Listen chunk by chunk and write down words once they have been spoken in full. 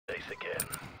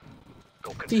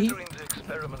empty. Considering the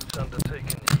experiments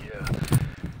undertaken here,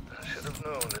 I should have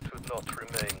known it would not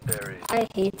remain buried. I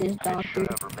hate this It doctor. should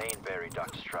have remained buried,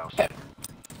 Dr. Strauss.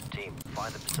 Team,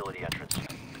 find the facility entrance.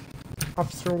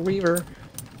 Officer Weaver.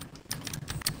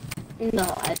 No,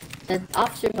 the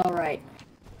officer's alright.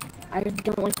 I just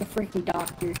don't like the freaking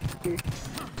doctor.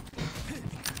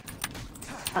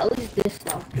 At least this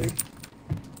doctor.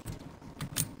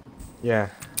 Yeah.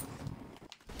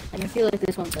 And I feel like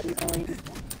this one's annoying.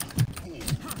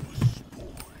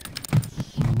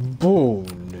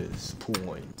 Bonus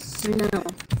points. No,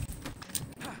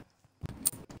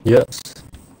 Yes.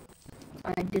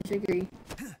 I disagree.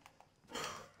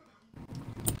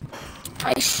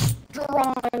 I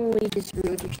strongly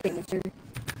disagree with your statement, sir.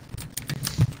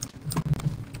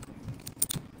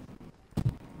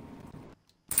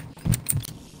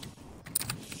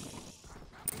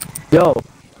 Yo.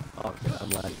 Oh, okay, I'm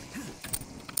lagging.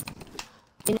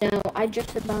 You know, I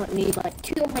just about need like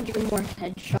 200 more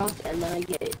headshots and then I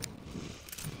get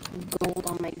gold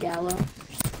on my Gallo.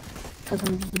 Because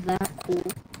I'm just that cool.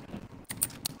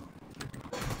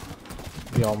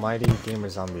 The almighty gamer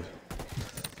zombie.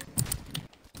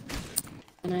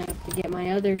 And I have to get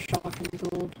my other shotgun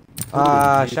gold.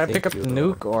 Should I pick up the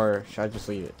nuke or should I just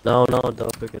leave it? No,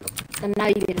 don't pick it up. And now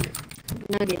you get it.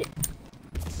 Now get it.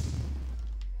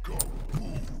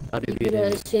 How do you You get get it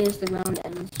it? as soon as the round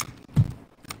ends.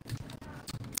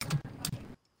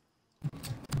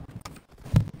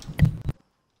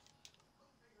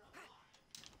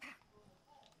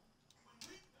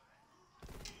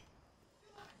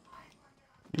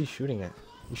 What are you shooting at?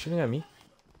 You shooting at me?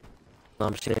 No,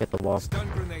 I'm shooting at the wall. Stun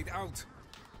grenade out.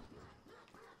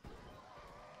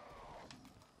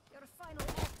 Your final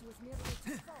act was merely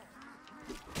to fall.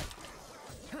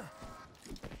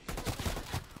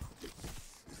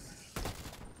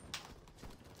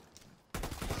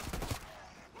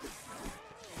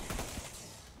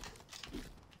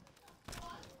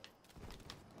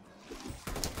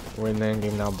 We're in the end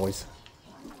game now, boys.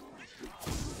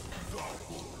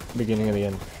 Beginning of the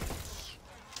end.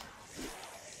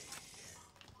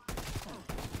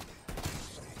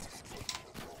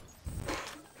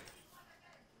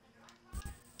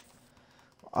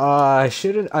 I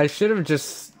should have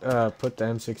just put the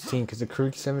M16 because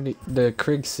the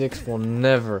Krieg 6 will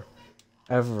never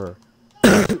ever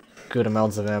good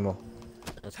amounts of ammo.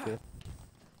 That's good.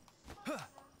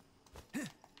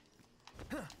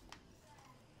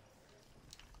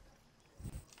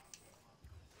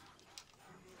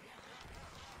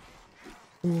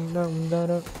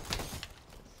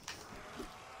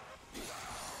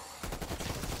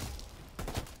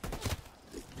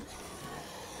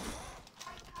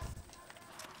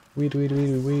 Weed.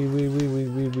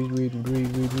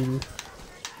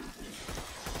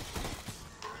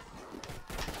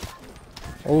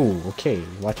 Oh, okay.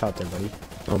 Watch out there, buddy.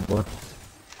 Oh boy.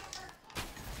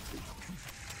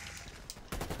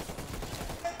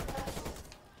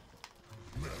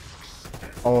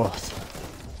 Oh,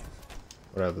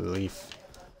 what a relief.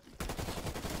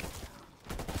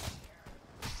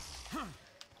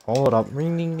 Hold up.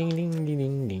 Ring, ding, ding, ding, ding,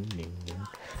 ding, ding, ding, ding.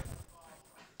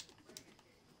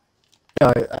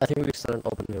 Yeah, I think we can start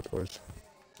opening the doors.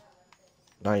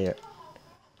 Not yet.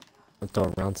 Let's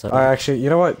go around 7. Actually, you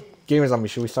know what? Gamer Zombie,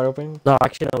 should we start opening? No,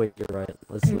 actually, no, wait, you're right.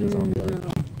 Let's leave on No,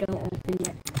 the don't open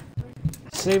yet.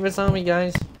 Save a zombie,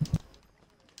 guys.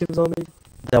 Team zombie.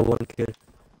 That one kid.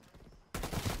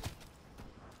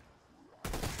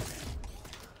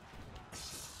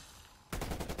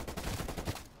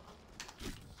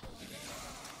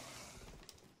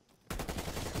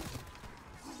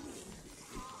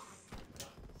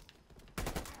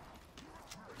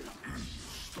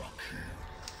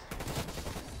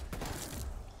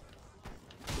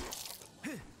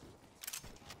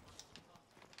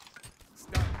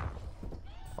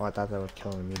 Oh, I thought that would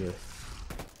kill him immediately.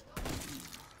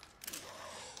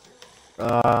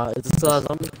 Is this a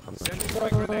zombie? I'm not sure. Sending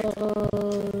frag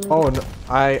grenade. Oh no,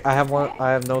 I have one. I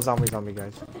have no zombie,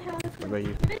 guys. What about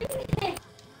you?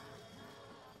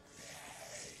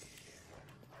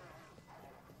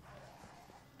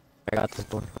 I got this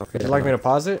one. Okay. Would you like me to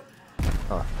pause it?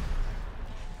 Oh.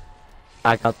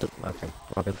 I got the. Okay.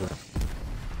 I'll get that.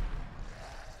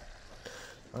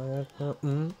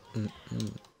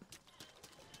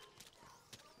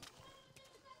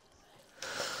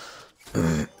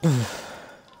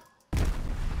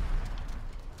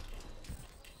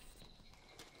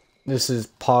 This is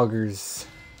Poggers.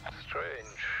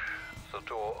 Strange. The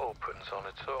door opens on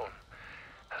its own,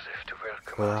 as if to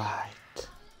welcome us, Right.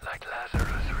 like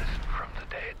Lazarus risen from the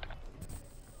dead.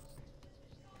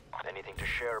 Anything to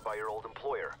share by your old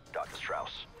employer, Dr.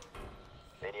 Strauss?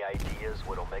 Any ideas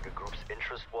what Omega Group's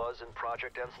interest was in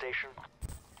Project Endstation?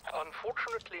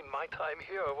 Unfortunately, my time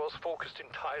here was focused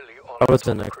entirely on Oh, it's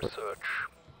an atomic expert. research.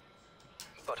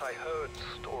 But I heard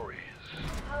stories.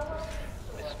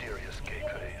 Mysterious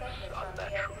gateways,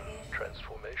 unnatural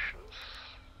transformations.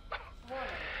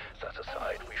 That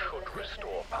aside, we should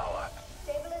restore power.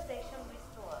 Stabilization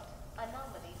restored.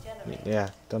 Anomaly generated. Yeah,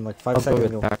 done like 5 I'll go seconds get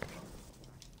ago. back.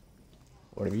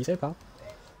 Whatever you say, pal.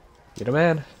 You're the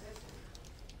man.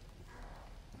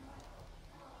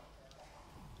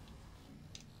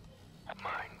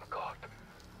 My God,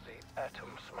 the atom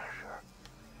smasher.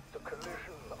 The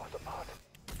collision of the particles.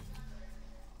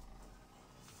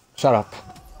 Shut up.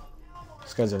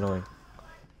 This guy's annoying.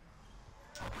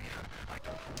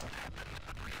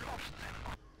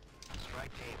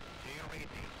 Strike team, do you read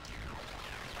me?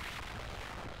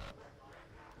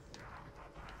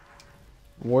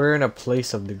 We're in a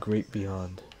place of the great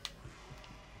beyond.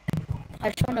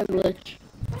 I found a glitch.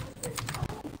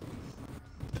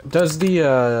 Does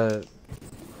the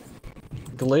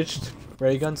glitched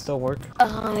ray gun still work? I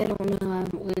don't know, I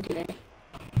haven't looked today.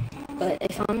 But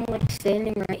if I'm like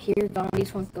standing right here,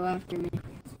 zombies won't go after me.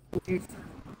 Weird.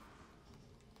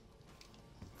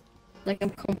 Like I'm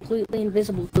completely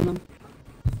invisible to them.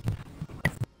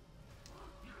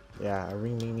 Yeah, a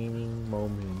ring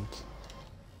moment.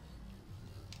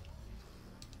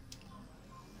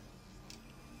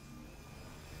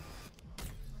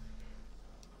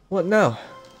 What now?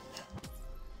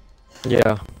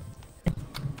 Yeah.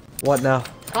 What now?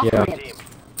 Yeah. Coffin Team,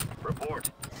 report.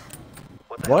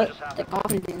 What the What? hell just The happened?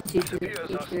 coffin didn't It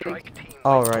appears our strike team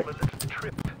Oh, made right. a little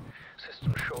trip.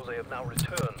 Systems show they have now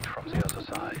returned from the other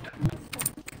side.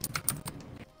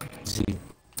 Z.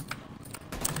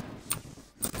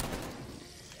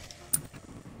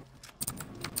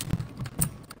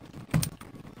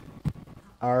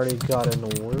 I already got an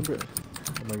orb.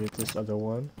 I'm gonna get this other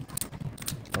one.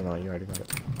 Oh no, you already got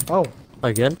it. Oh,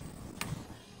 Again?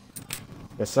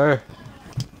 yes sir.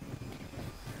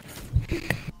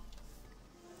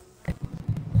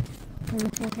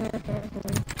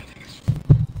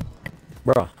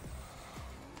 Bruh.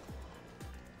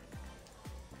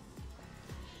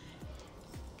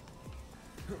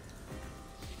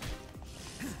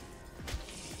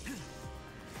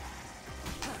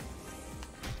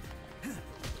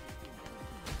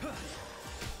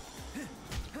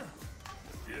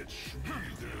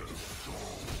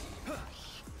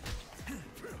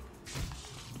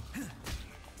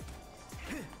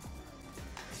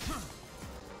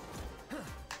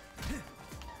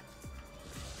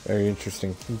 Very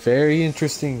interesting. Very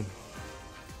interesting.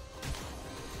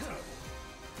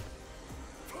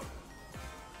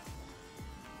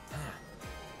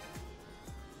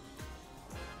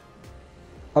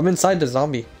 I'm inside the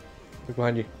zombie. Look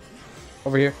behind you.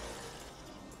 Over here.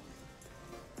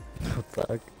 What the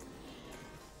heck?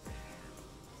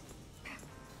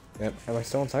 Yep. Am I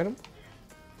still inside him?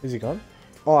 Is he gone?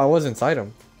 Oh, I was inside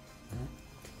him.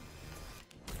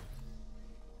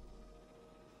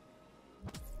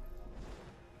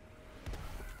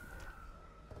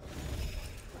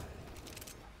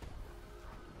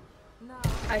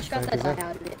 I just got Wait, that is that-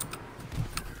 out of it.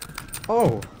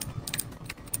 Oh.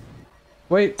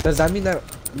 Wait, does that mean that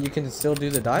you can still do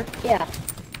the die? Yeah,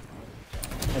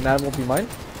 And that will be mine?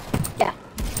 yeah.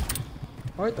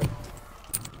 Alright then.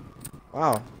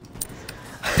 Wow.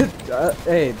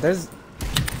 Hey, there's...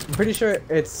 I'm pretty sure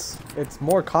it's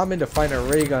more common to find a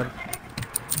ray gun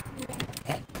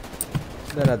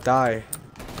than a die.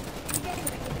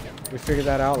 We figured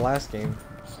that out last game.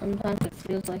 Sometimes it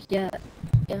feels like, yeah.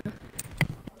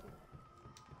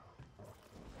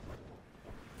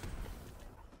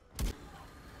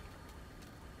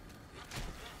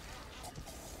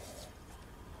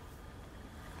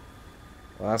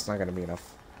 Well, that's not gonna be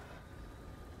enough.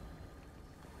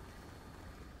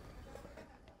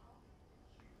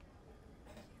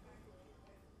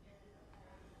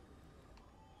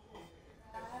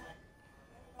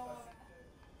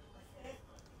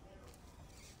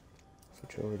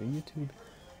 Switch over to YouTube.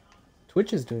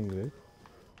 Twitch is doing good.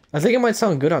 I think it might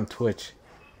sound good on Twitch.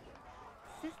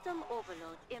 System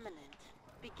overload imminent.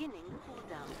 Beginning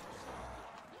cooldown.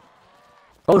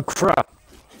 Oh crap!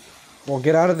 Well,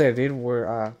 get out of there, dude.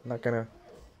 We're not gonna.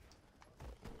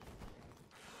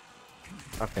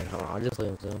 Okay, hold on, I'll just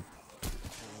leave him.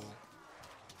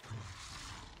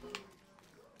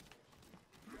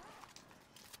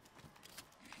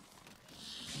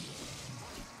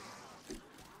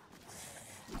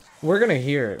 We're gonna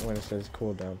hear it when it says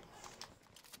cool down.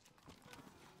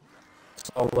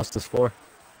 So what's this for?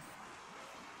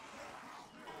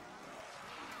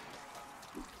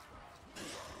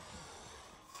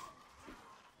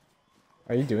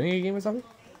 Are you doing a game with something?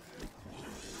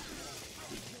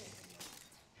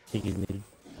 Think he's muted.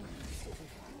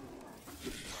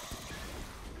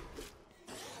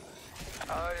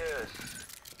 Ah yes,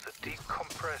 the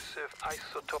decompressive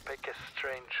isotopic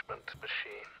estrangement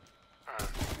machine.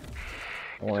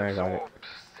 Don't worry, I It got it. absorbs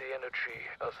the energy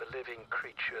of the living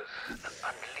creatures and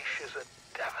unleashes a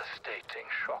devastating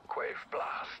shockwave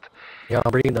blast. Yeah,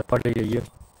 I'm bringing the party to you.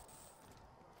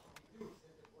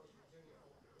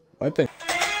 Weapon.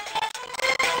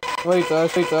 Wait,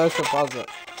 pause it.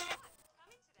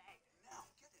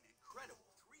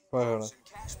 Wait, hold on.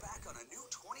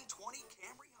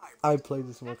 I played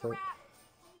this more quick.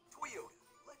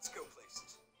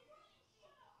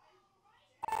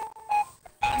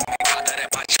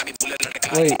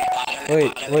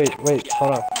 Wait,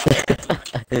 hold on.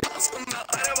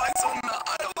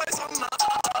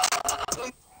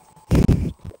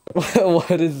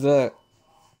 What is that?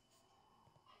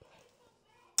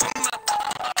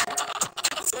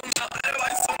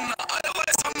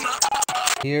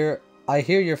 I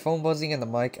hear your phone buzzing and the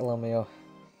mic, LMAO.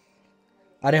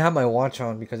 I didn't have my watch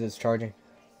on because it's charging.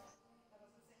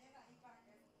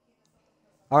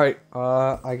 Alright,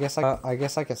 I guess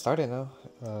I can start it now.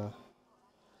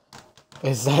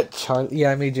 Is that Charlie?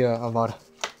 Yeah, I made you a mod.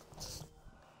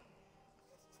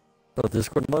 Oh,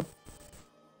 Discord mod?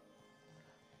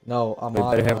 No, a We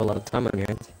mod. better have a lot of time on your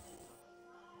hands.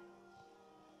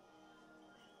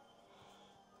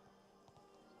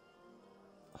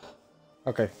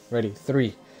 Okay, ready.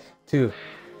 3, 2,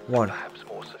 1. Perhaps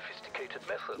more sophisticated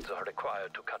methods are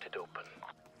required to cut it open.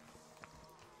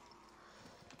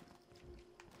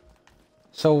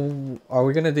 So, are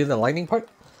we gonna do the lightning part?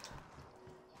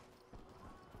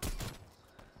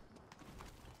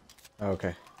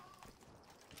 Okay.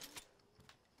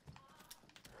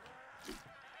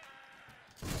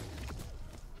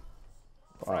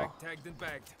 Wow. Tagged and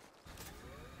bagged.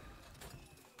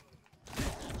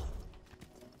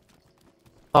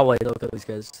 Oh wait, look at these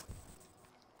guys.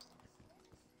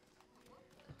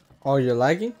 Oh, you're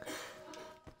lagging?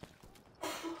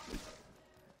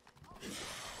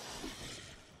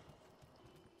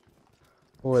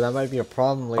 Oh, that might be a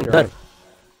problem later on.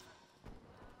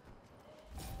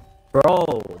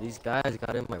 Bro, these guys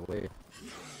got in my way.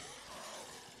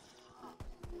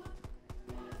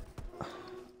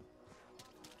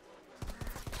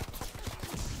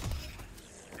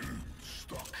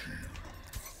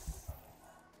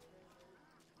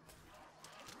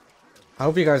 I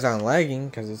hope you guys aren't lagging,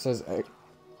 because it says...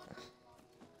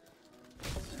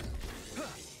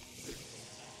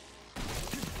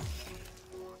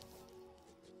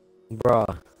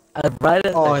 Bruh. Right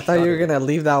as Oh, I thought you were gonna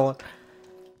leave that one.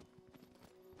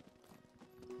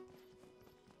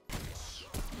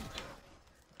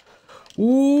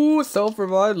 Ooh,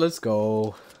 self-revive, let's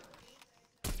go.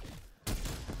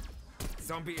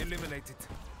 Zombie eliminated.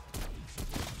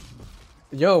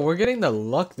 Yo, we're getting the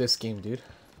luck this game, dude.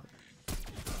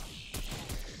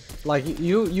 Like,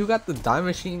 you got the die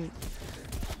machine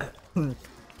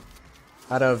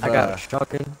out of I got a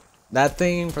shotgun. that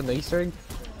thing from the Easter egg.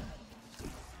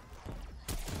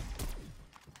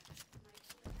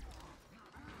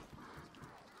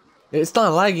 It's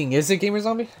not lagging, is it, Gamer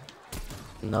Zombie?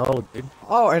 No, dude.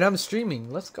 Oh, and I'm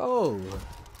streaming. Let's go.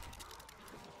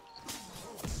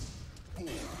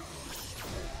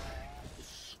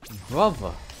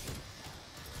 Brava.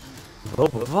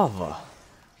 Brava.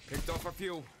 Picked off a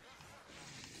few.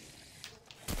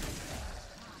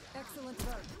 Excellent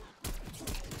work.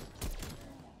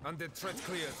 Undead threat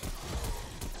cleared.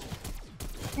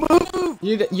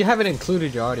 You haven't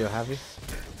included your audio, have you?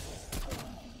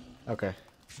 Okay.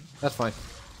 That's fine.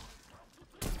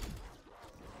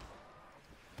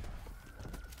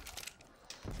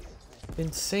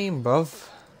 Insane, bruv.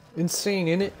 Insane,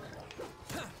 innit?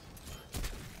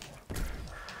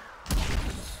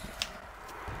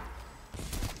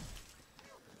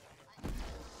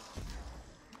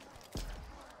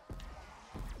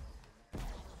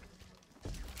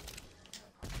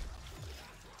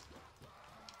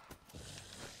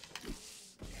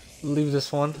 Leave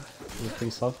this one. It's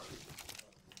pretty slow.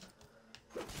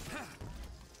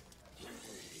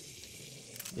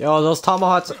 Yo, those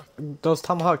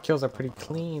tomahawk kills are pretty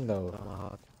clean though.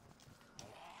 Tomahawk.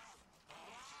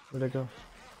 Where'd they go?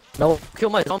 No, kill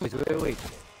my zombies. Wait.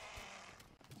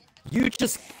 You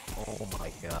just. Oh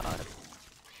my god.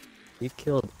 You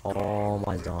killed all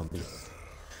my zombies.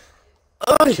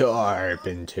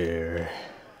 Carpenter.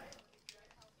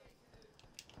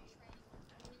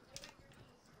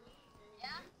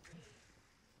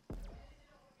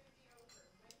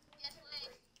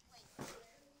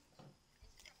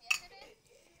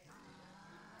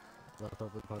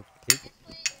 Leftover parts keep.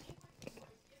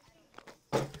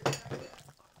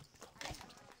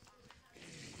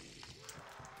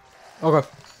 Okay.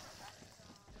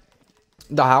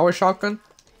 The Howard shotgun?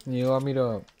 You want me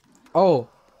to... Oh.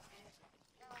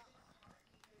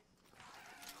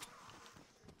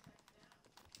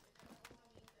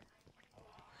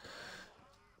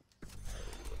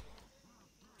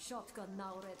 Shotgun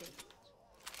now ready.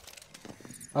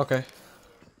 Okay.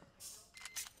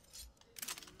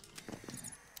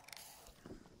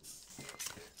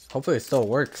 Hopefully it still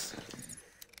works.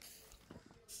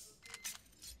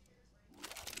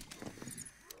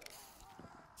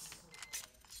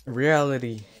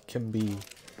 Reality can be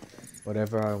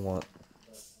whatever I want.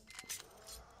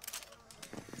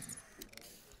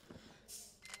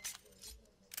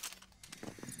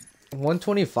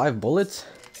 $125 bullets?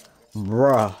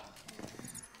 Bruh.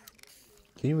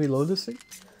 Can you reload this thing?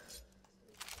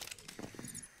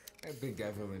 I think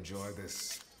I will enjoy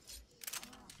this.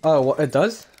 Oh, what it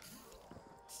does?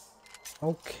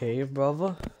 Okay,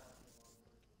 brother.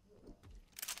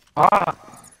 Ah!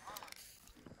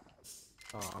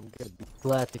 Oh, I'm gonna be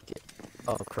glad to get.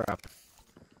 Oh crap!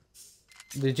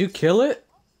 Did you kill it?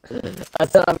 I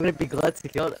said I'm gonna be glad to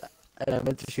kill it, and I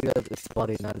meant to shoot at its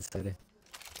body, not its head.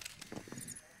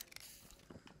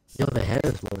 Yo, the head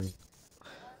is moving.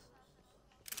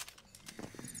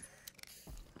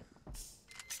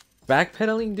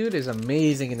 Backpedaling, dude, is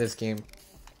amazing in this game.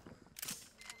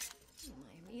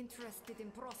 I'm interested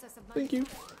in process of Thank you.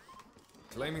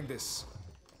 Claiming this.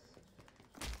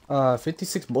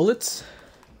 56 bullets.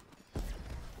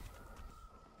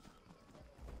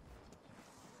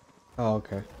 Oh,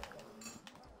 okay.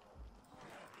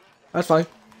 That's fine.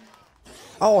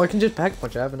 Oh, I can just pack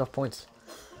punch. I have enough points.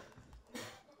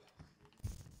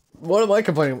 What am I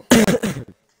complaining about?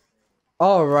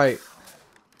 Oh, right.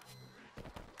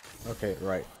 Okay,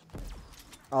 right.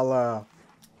 I'll,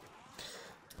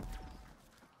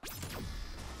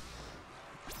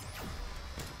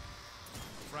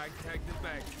 Frag tagged it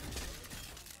back.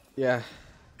 yeah.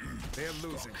 They're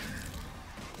losing.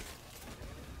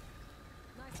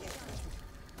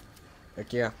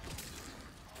 Heck yeah.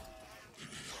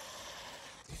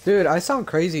 Dude, I sound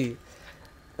crazy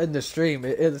in the stream.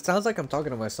 It sounds like I'm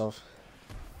talking to myself.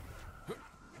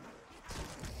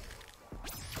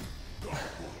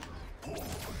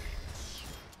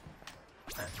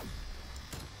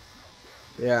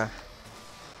 Yeah.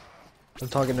 I'm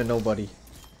talking to nobody.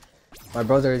 My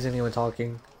brother isn't even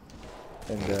talking.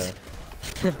 And,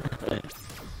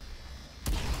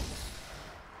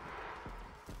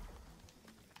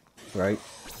 right?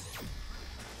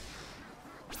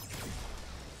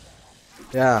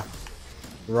 Yeah.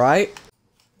 Right?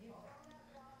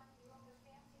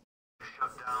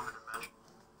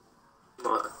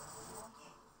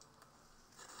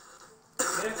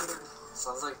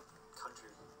 Sounds like country.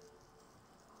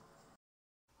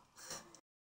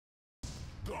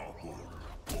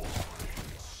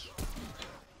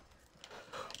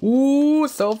 Ooh,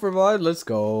 self-revive, let's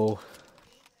go.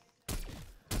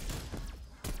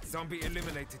 Zombie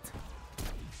eliminated.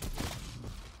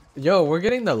 Yo, we're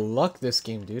getting the luck this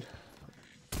game, dude.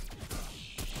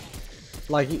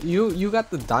 Like, you got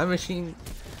the die machine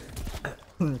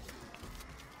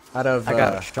out of I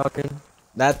got a shotgun.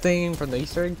 that thing from the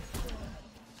Easter egg.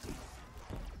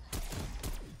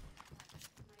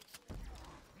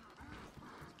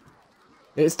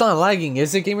 It's not lagging,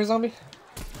 is it, Gamer Zombie?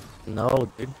 No,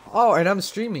 dude. Oh, and I'm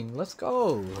streaming. Let's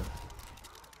go.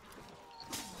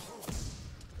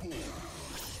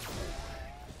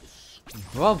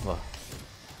 Brother.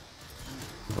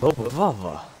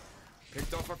 Brother.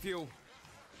 Picked off a few.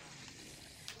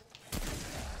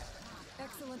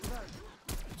 excellent work.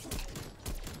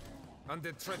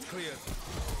 Undead threat cleared.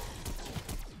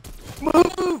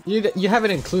 You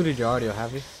haven't included your audio,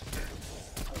 have you?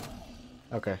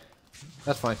 Okay.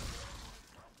 That's fine.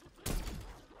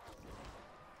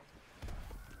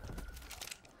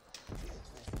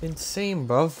 Insane,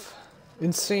 bruv.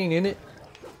 Insane, innit?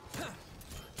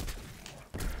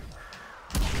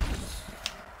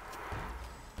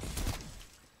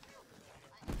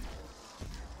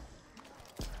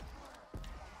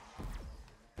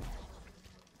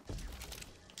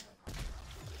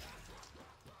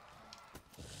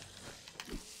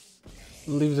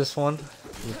 Leave this one.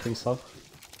 It's pretty slow.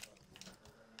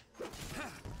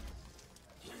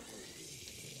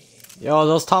 Yo,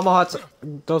 those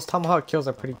tomahawk kills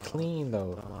are pretty clean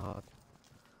though. Tomahawk.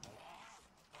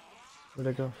 Where'd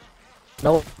it go?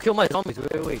 No, kill my zombies.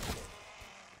 Wait.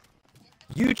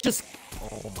 You just.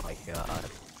 Oh my god.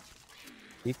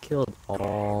 You killed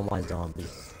all my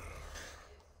zombies.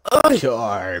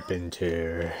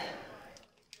 Carpenter.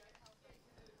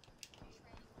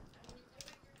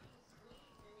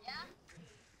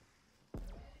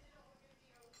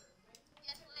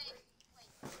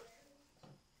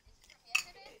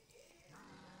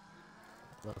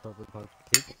 Left over part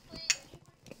two.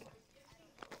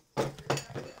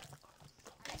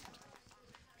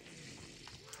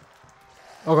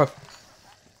 Okay.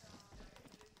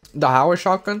 The Howard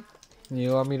shotgun?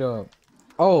 You want me to...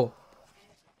 Oh.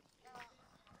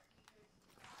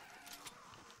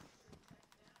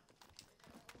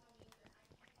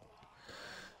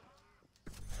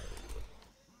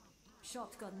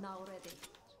 Shotgun now ready.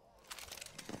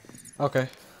 Okay.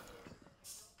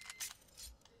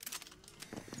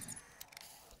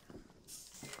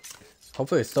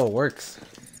 Hopefully it still works.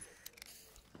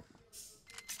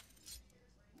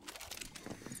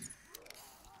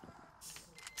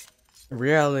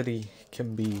 Reality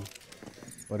can be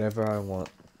whatever I want.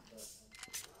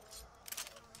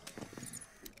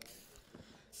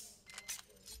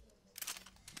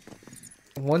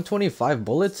 $125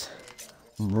 bullets?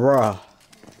 Bruh.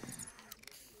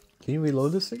 Can you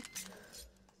reload this thing?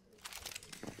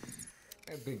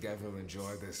 I think I will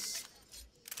enjoy this.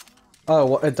 Oh,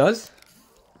 what it does?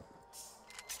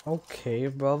 Okay,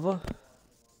 brother.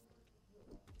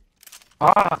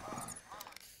 Ah!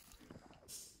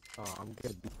 Oh, I'm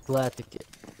gonna be glad to get.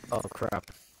 Oh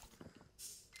crap!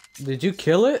 Did you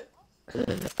kill it?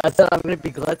 I said I'm gonna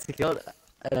be glad to kill it,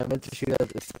 and I meant to shoot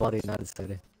at its body, not its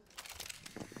head.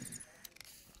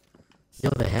 Yo,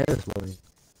 the hair is moving.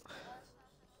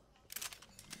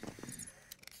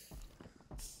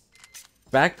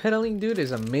 Backpedaling, dude,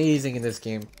 is amazing in this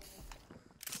game.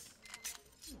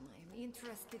 I'm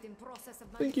interested in process of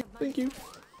Thank you, thank you.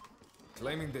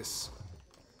 Claiming this.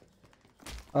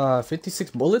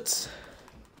 56 bullets.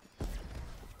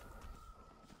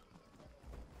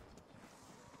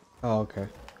 Oh, okay.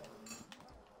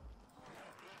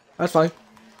 That's fine.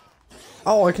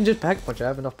 Oh, I can just pack a punch. I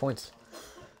have enough points.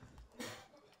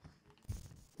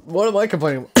 What am I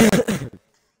complaining about?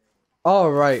 Oh,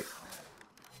 right.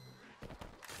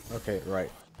 Okay,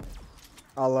 right.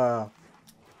 I'll,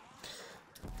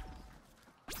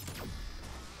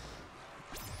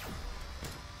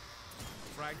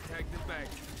 Frag tagged it back.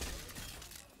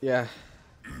 yeah.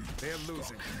 They're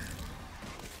losing.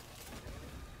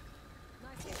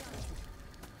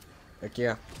 Heck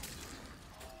yeah.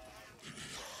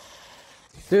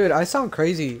 Dude, I sound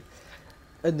crazy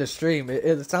in the stream.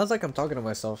 It sounds like I'm talking to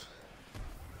myself.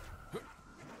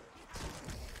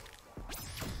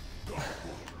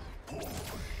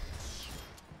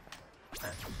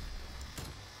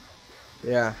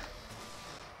 Yeah.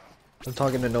 I'm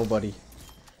talking to nobody.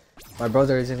 My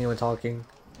brother isn't even talking.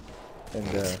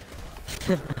 And,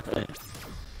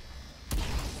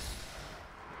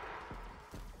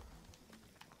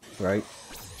 right?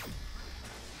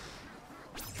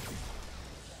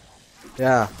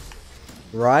 Yeah.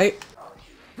 Right?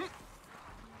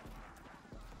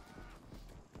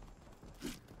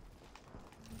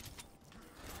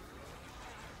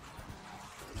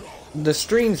 The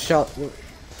streams shall...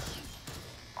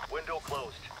 Window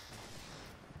closed.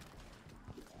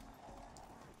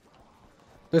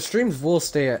 The streams will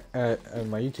stay at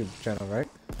my YouTube channel, right?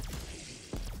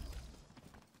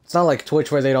 It's not like Twitch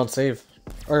where they don't save.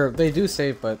 Or they do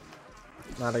save, but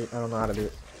not I don't know how to do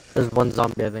it. There's one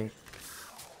zombie, I think.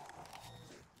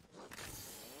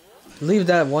 Leave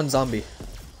that one zombie.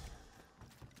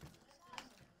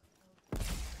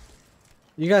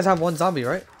 You guys have one zombie,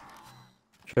 right?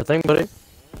 Sure thing, buddy.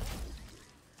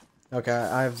 Okay,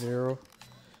 I have 0.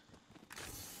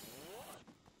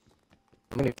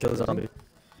 I'm gonna kill the zombie.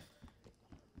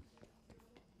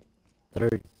 3,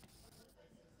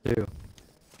 2,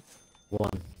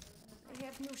 1. I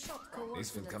have new shot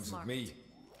This one comes with me.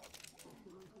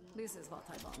 This is what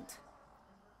I want.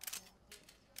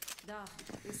 Da,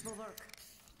 this will work.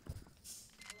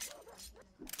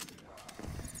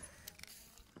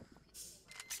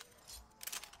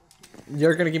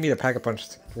 You're gonna give me the pack-a-punch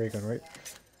ray gun, right?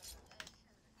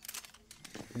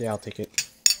 Yeah, I'll take it.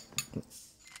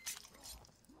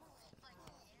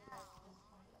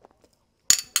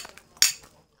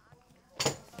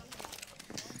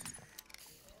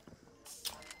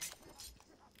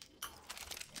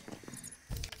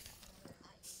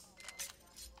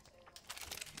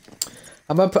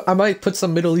 I might put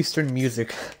some Middle Eastern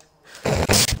music.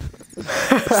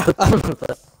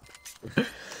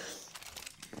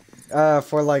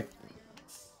 For like...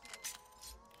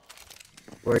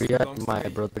 Where you at, my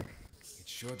brother? It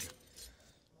should.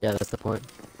 Yeah, that's the point.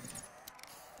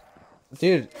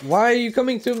 Dude, why are you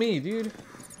coming to me, dude?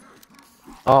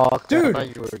 Oh, dude! I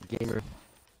thought you were a gamer.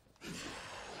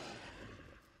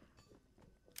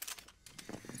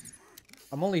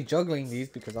 I'm only juggling these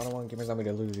because I don't want Gamer Zombie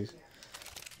to lose these.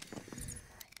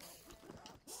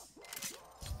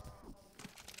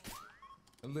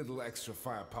 little extra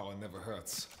firepower never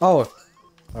hurts. Oh,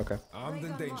 okay. Armed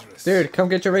and dangerous. Dude, come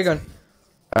get your ray gun.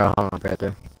 Oh, hold on, right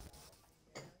there.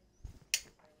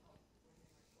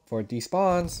 For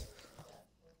despawns.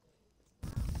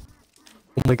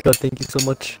 Oh my god, thank you so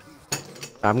much.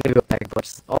 I'm gonna go pack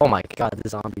first. Oh my god,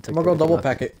 this zombie took I'm gonna go everything double left.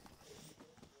 pack it.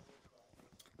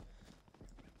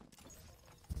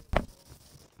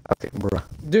 Okay, bruh.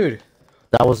 Dude.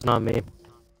 That was not me.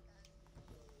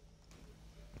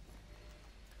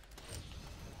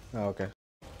 Oh, okay.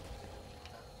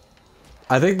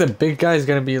 I think the big guy is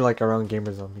gonna be like around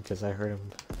Gamer Zone because I heard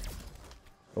him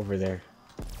over there.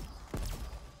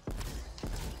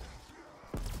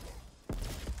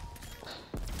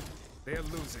 They're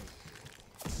losing.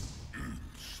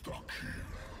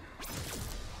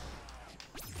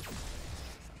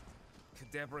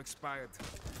 Cadaver expired.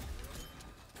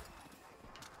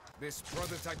 This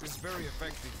prototype is very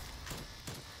effective.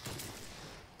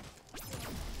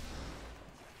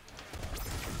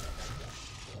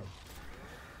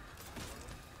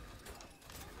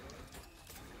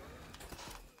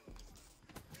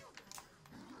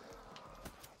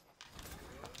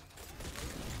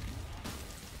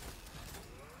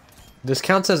 This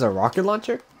counts as a rocket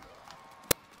launcher?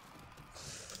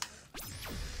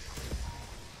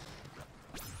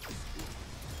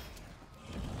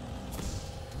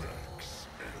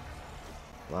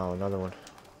 Wow, another one.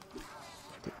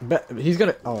 Bet he's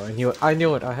gonna. Oh, I knew it. I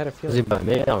knew it. I had a Is feeling. he by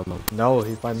me? I don't know. No,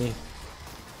 he's by me.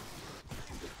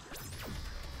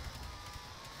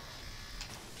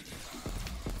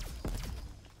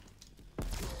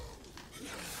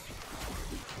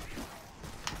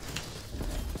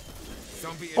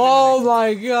 Oh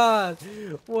my god!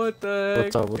 What the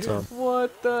heck? What's up, what's up?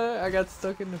 What the? I got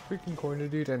stuck in the freaking corner,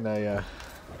 dude, and I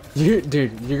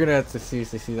dude, you're gonna have to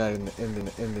seriously see that in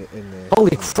the.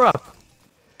 Holy crap!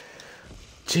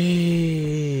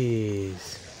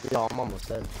 Jeez. Yo, I'm almost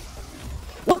dead.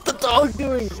 What the dog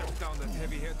doing? Shut down that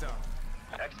heavy hitter.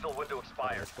 Exfil window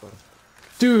expired.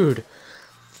 Dude,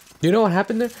 you know what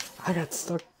happened there? I got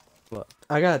stuck. What?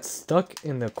 I got stuck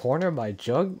in the corner by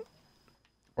Jug,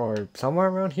 or somewhere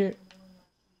around here,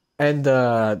 and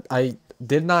I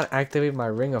did not activate my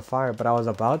Ring of Fire, but I was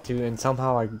about to, and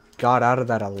somehow I got out of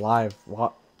that alive.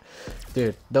 What?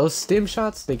 Dude, those stim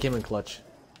shots, they came in clutch.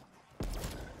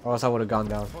 Or else I would have gone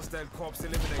down. Hostile corpse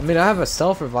eliminated. I mean, I have a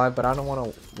self revive, but I don't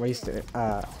want to waste it,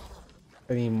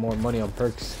 any more money on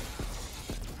perks.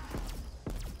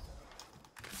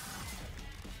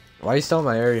 Why are you still in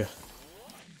my area?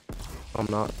 I'm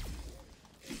not.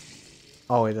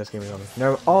 Oh wait, that's Gamer Zone.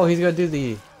 Never. Oh, he's gonna do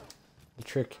the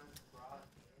trick.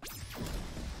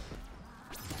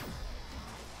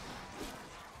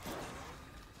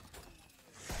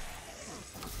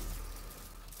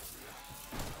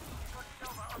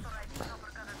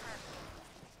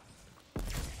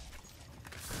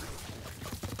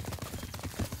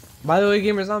 By the way,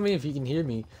 Gamer Zombie, if you can hear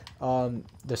me,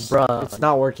 Bruh. it's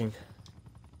not working.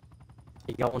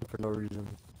 He got one for no reason.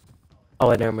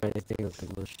 Oh, I never mind. I think it was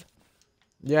glitched.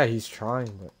 Yeah, he's trying,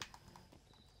 but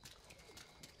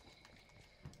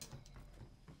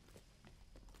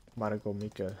I'm about to go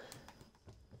make a.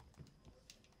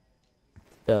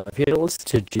 Yeah, if you don't listen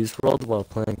to Juice WRLD while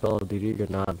playing Call of Duty, you're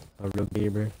not a real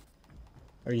gamer.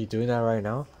 Are you doing that right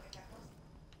now?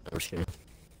 I'm just kidding.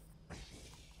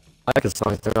 I like the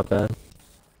songs, they're not bad.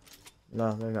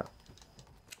 No, they're not.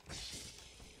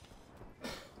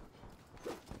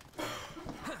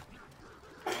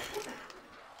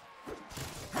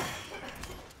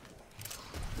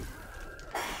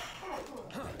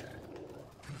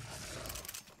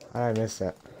 I missed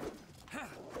that.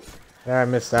 Yeah, I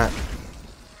missed that.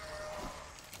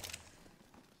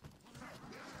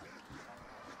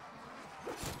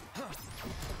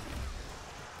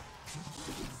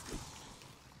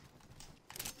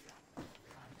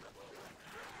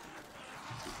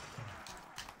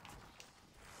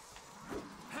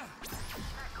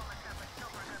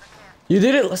 You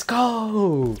did it! Let's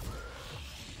go!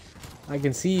 I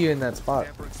can see you in that spot.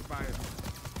 Cadaver expired.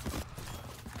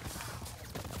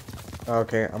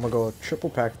 Okay, I'm gonna go triple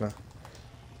pack now.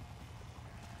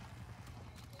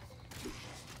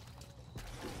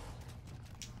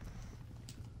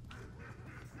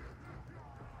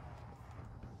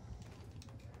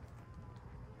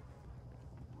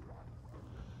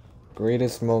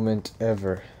 Greatest moment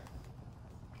ever.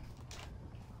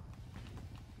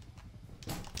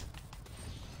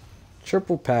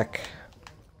 Triple pack.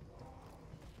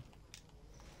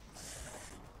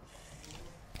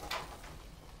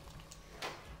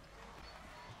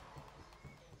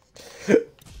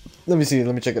 Let me see.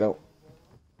 Let me check it out.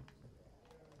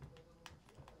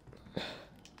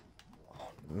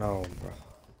 No, bro.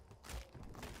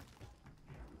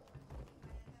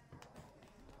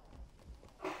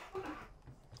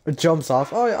 It jumps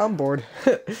off. Oh, yeah, I'm bored.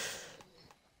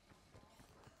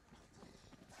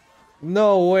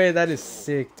 No way, that is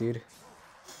sick, dude.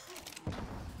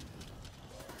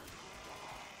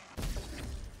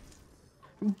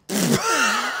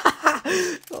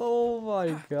 Oh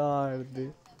my god,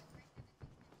 dude.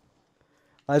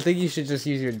 I think you should just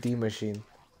use your D machine.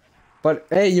 But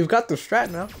hey, you've got the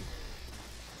strat now.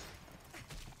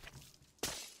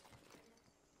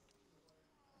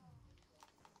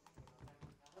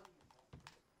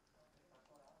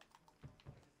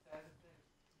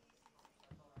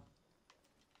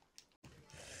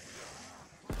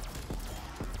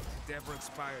 Endeavor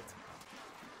expired.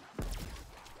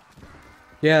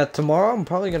 Yeah, tomorrow I'm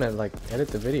probably gonna like edit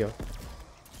the video.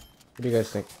 What do you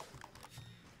guys think?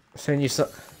 Send you some.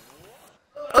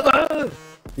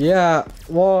 Yeah,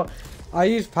 well, I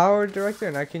use Power Director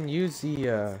and I can use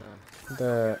the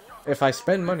if I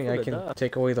spend money I can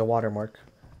take away the watermark.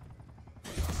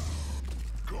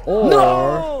 Or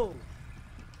No!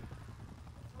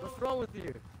 What's wrong with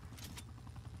you?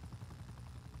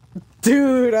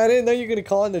 dude, I didn't know you were gonna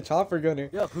call in the chopper gunner.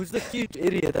 Yo, who's the huge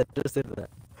idiot that just did that?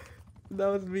 That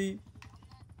was me.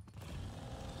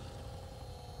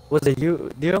 Was it you,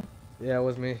 Dio? Yeah, it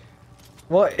was me.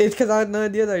 Well, it's because I had no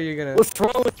idea that you're gonna What's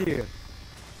wrong with you?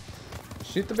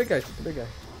 shoot the big guy. Shoot the big guy.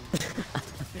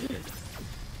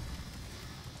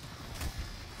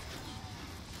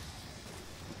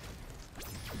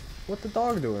 What the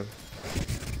dog doing?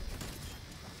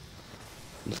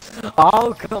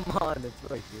 Oh, come on.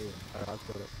 It's right here. Alright, I'll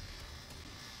put it.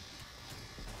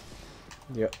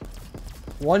 Yep.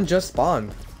 One just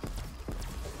spawned.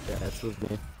 Yeah, it's with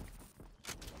me.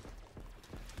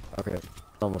 Okay,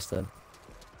 almost dead.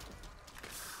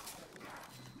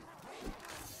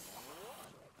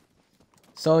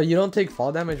 So you don't take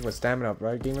fall damage with stamina up,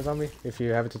 right, Gamer Zombie? If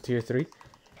you have it to tier 3?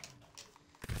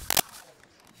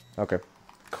 Okay,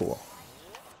 cool.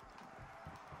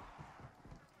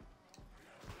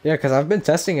 Yeah, because I've been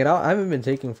testing it out. I haven't been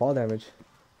taking fall damage.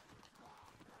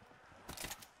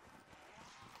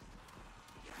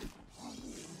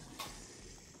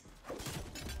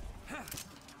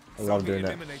 I love doing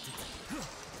that.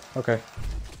 Okay.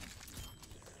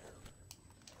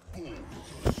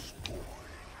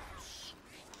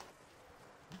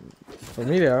 For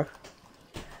me there.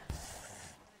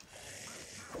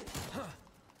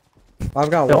 I've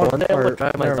got Yo, one. one day I'm or- gonna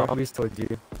drive my never mind. zombies towards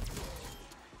you.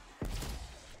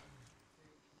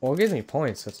 Well, it gives me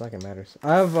points, so it's not gonna matter.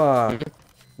 I have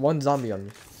one zombie on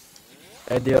me.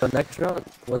 And Dio, next round,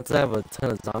 once I have a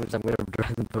ton of zombies, I'm gonna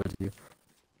drive them towards you.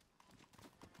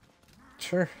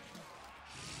 Sure.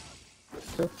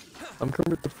 I'm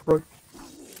coming at the front.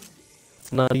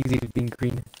 It's not easy being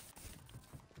green.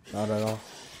 Not at all.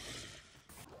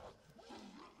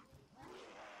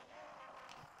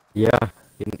 Yeah,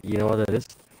 you know what that is?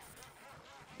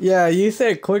 Yeah, you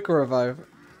said quick revive.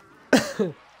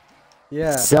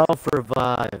 Yeah.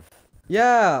 Self-revive.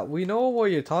 Yeah, we know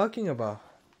what you're talking about.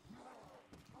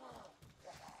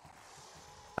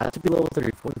 I have to be level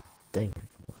 34. Dang.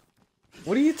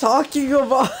 What are you talking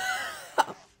about?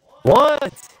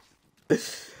 What? What?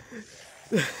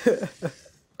 You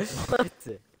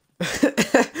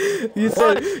What?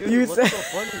 said Dude, you what's said so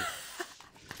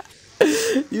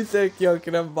funny? you said, yo,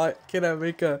 can I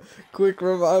make a quick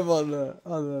revive on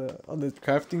the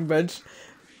crafting bench?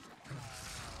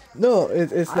 No,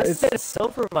 it's I said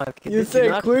self-revive. you Did you said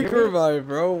not quick hear me? revive,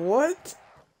 bro. What?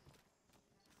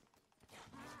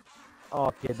 Oh,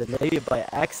 okay, then maybe by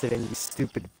accident, you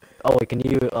stupid. Oh, wait, can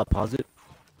you pause it?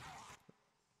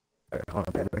 Alright, hold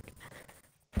on, back.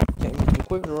 Can't make a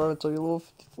quick revive until you're level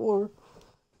 54.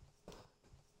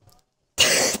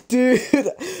 Dude,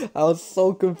 I was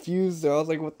so confused there. I was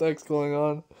like, what the heck's going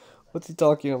on? What's he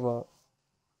talking about?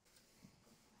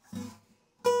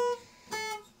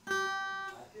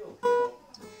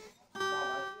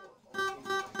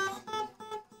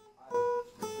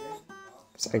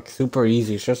 It's like super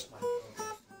easy. It's just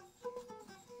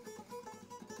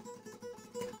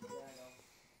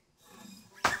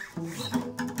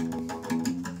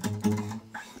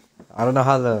I don't know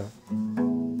how the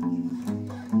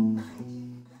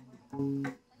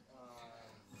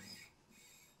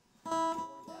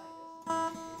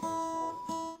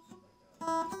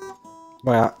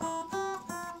Wait,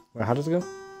 how does it go?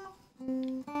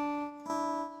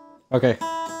 Okay.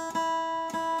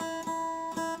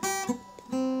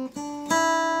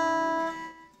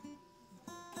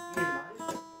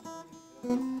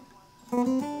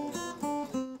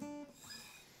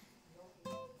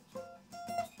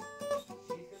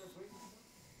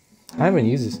 I haven't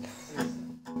used this.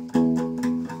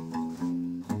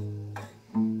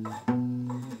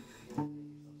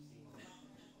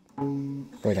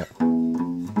 Wait up.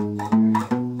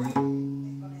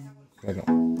 Wait up.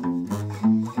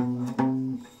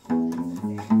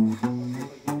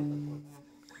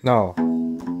 No.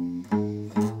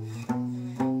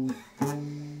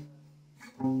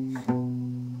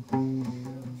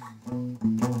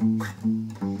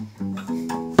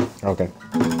 Okay.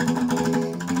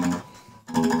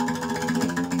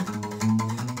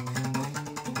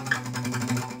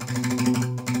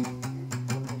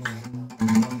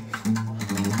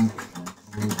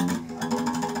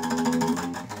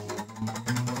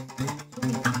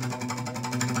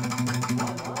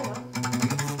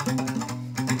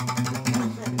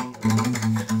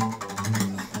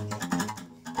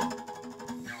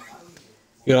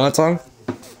 You know that song?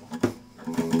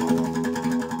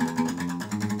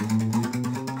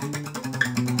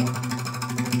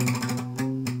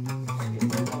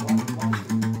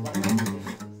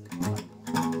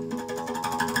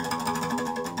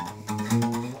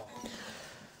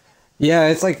 Yeah,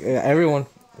 it's like everyone.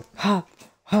 Ha,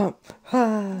 ha,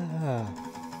 ha.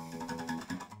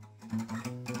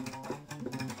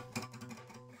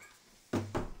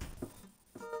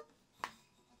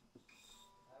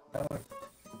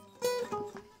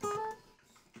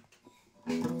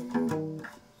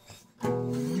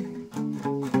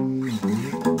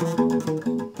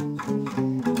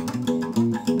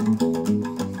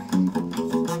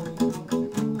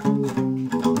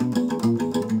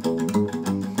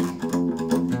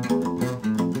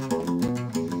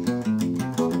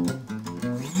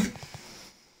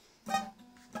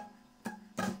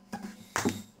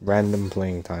 Random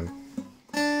playing time.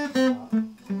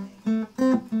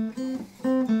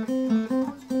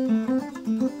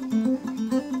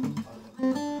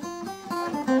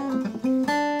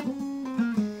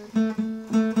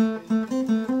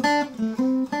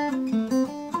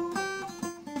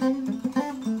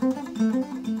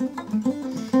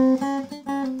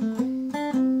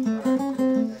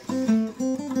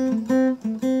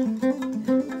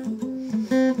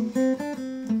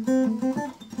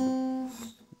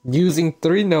 Using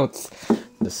 3 notes,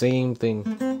 the same thing.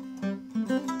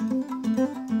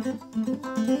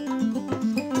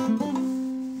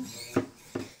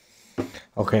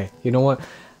 Okay, you know what?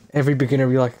 Every beginner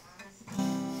be like,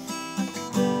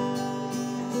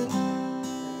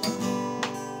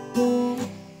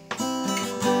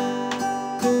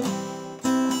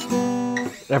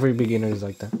 every beginner is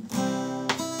like that.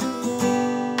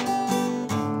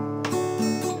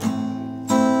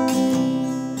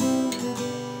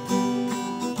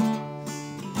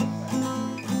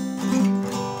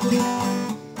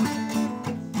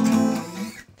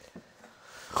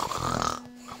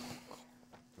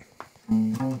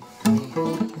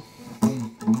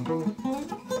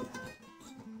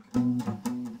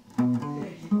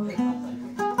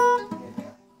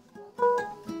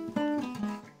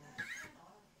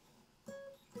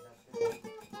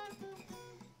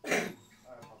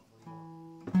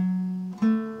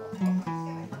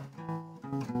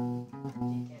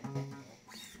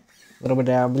 Little bit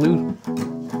down blue.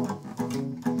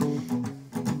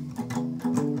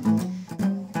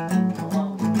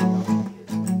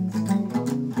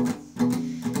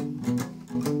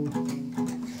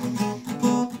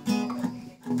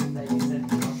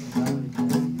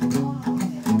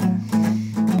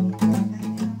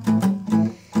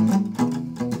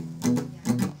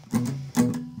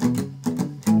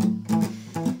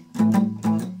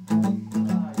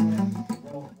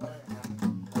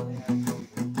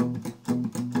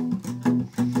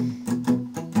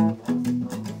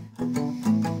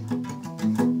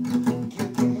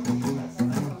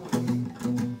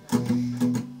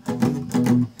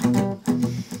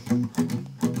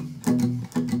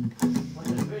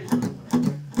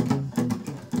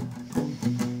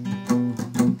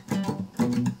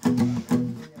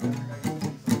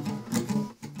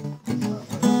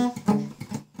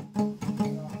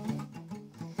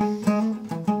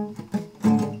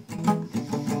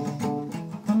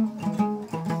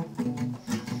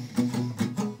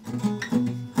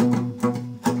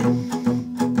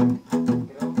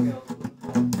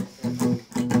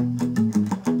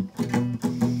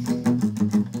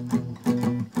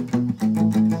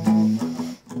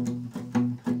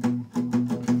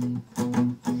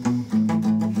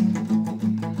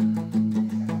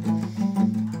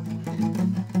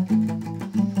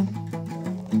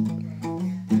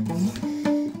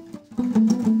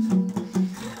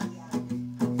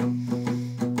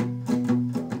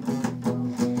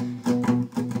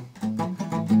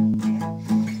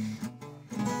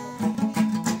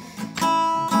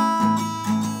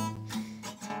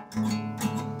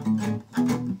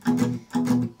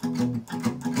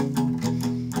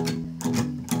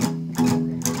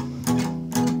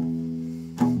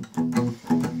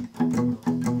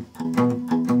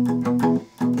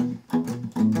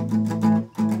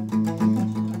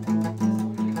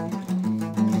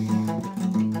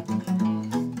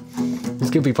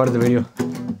 could be part of the video.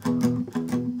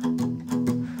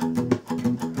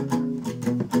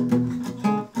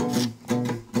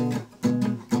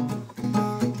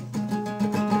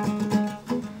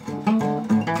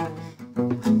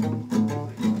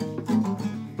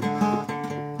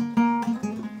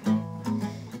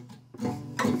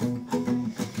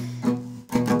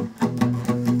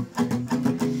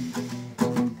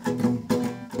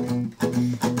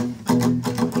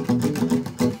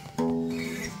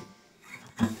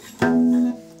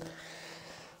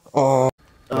 Oh,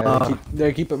 yeah,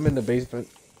 they keep him in the basement.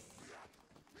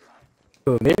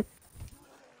 Who, me?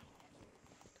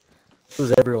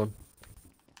 Who's everyone?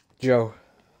 Joe.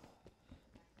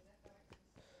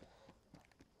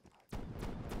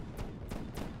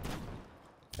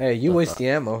 Hey, you waste the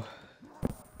ammo.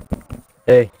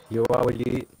 Hey, yo, what would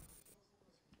you eat?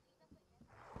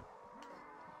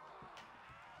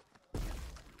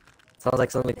 Sounds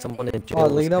like something someone in jail. Oh,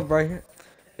 was lean up right here.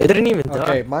 It didn't even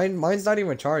die. Okay, mine's not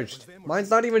even charged.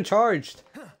 Mine's not even charged.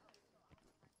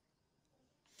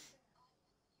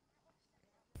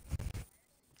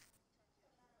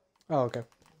 Oh, okay.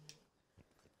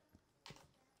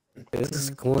 This is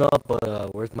cool up,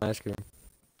 but where's my ice cream?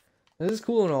 This is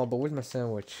cool and all, but where's my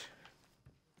sandwich?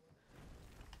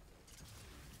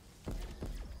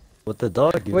 What the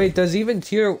dog do? Wait, does even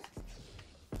tier...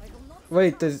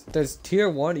 Wait, does tier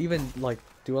 1 even, like,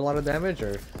 do a lot of damage,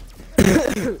 or...?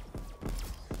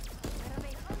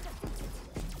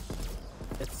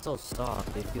 It's so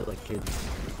soft, they feel like kids.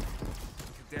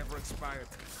 Cadaver expired.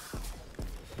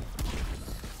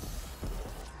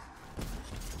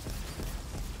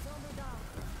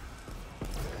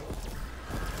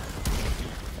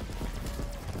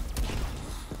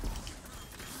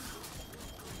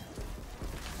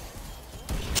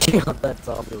 That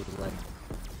zombie was like...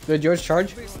 Did yours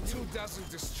charge? At least 2 dozen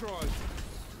destroyed.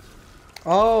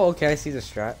 Oh, okay, I see the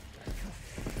strat.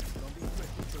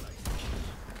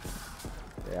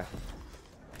 Yeah.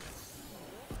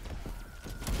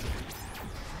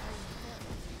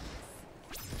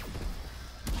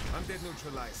 Undead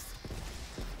neutralized.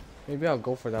 Maybe I'll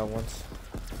go for that once.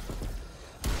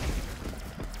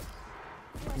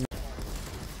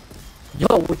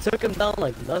 Yo, we took him down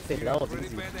like nothing. You're That was pretty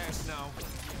easy. badass now.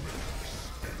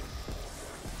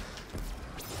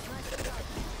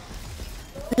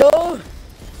 Yo!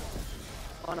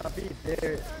 On a beat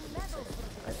there.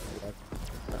 I see that.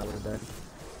 That was done.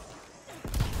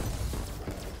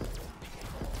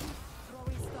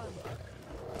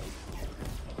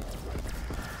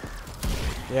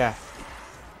 Yeah.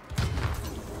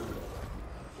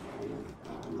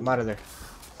 I'm out of there.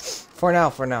 For now.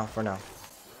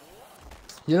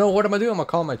 You know what I'm gonna do? I'm gonna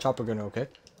call my chopper gunner, okay?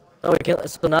 Oh, we can't.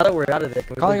 So now that we're out of there,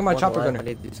 can we Calling leave my one chopper alive? gunner. I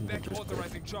need to do some Back dangerous stuff.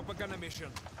 authorizing chopper gunner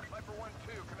mission. Sniper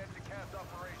 1-2, commencing cast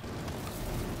operation.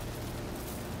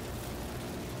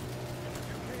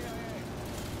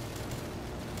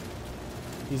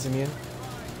 Easing me in.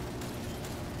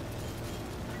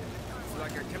 It's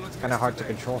like I killed Kinda hard to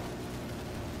yesterday. control.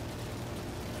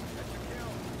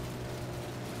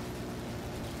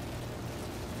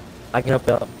 I can help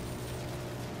you out.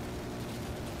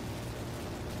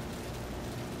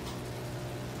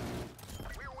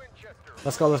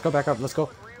 Let's go back up, let's go.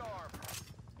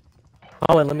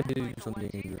 Oh, and let me do something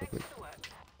real quick.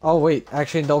 Oh wait,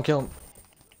 actually don't kill him.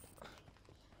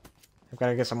 I've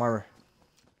gotta get some armor.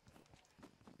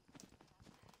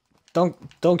 Don't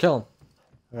kill him.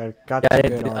 I got Yeah, to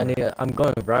get armor. I'm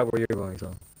going right where you're going,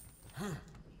 so.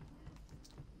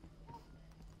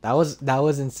 That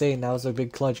was insane. That was a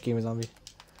big clutch game of zombie.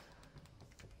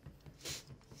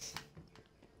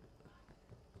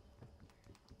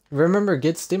 Remember,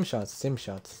 get stim shots.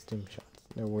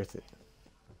 They're worth it.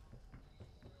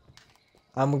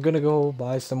 I'm gonna go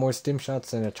buy some more stim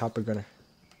shots and a chopper gunner.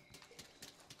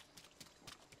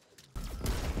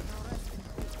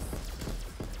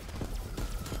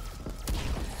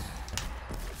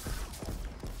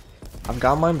 I've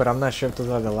got mine, but I'm not sure if those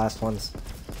are the last ones.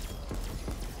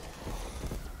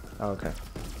 Oh, okay.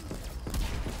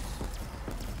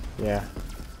 Yeah.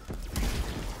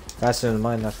 Faster than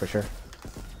mine, that's for sure.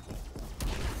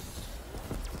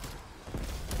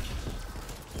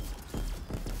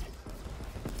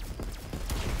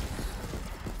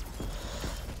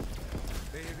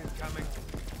 They hit it coming.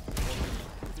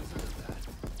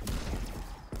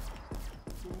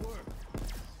 Good work.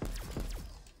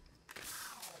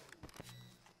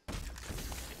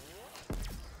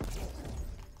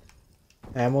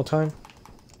 Ammo time?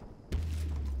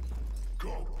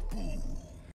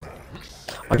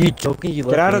 Are you joking? You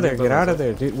Get out of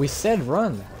there, dude. We said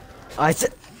run. I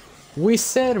said. We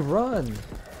said run.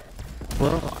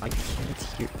 Bro, I can't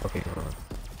hear. Okay, hold on.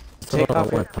 take what I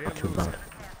off want your... to talk to you about.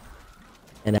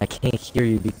 And I can't hear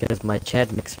you because my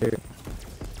chat mixer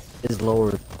is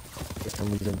lowered for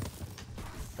some reason.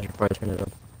 I should probably turn it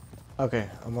up. Okay,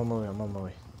 I'm on my way, I'm on my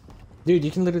way. Dude,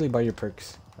 you can literally buy your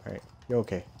perks. Alright, you're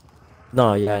okay.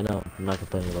 No, yeah, I know. I'm not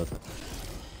complaining about that.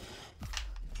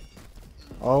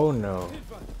 Oh no.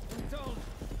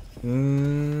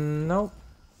 Nope.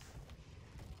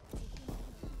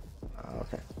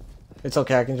 Okay. It's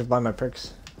okay, I can just buy my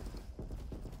perks.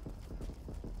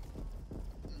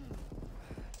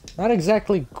 Not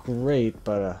exactly great,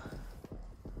 but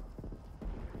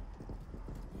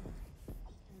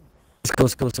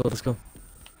Let's go.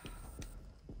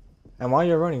 and while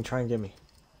you're running, try and get me.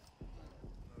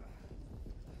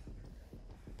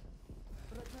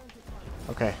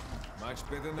 Okay. Much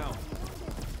better now.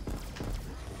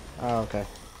 Oh, okay.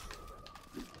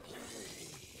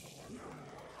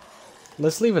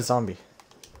 Let's leave a zombie.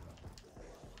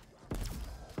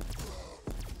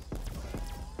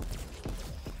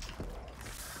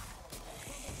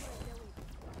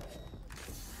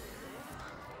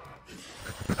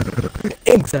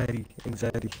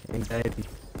 Anxiety.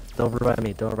 Don't revive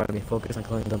me, focus on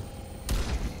killing them.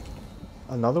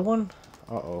 Another one?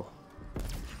 Uh-oh.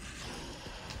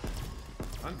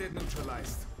 Undead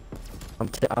neutralized. I'm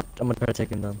gonna try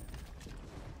taking them.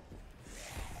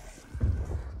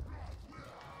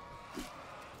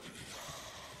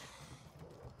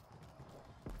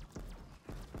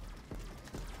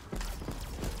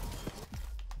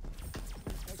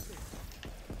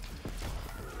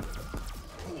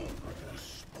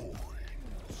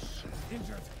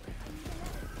 Injured.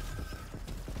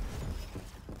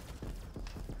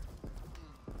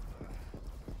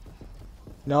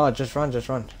 No, just run, just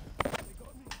run.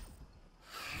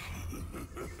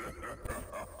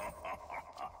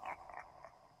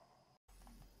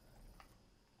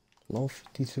 Low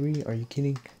 53, are you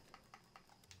kidding?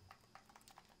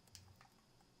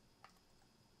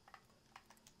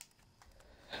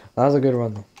 That was a good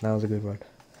run though. That was a good run.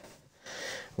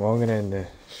 Well, I'm gonna end the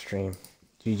stream.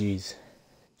 GG's.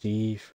 G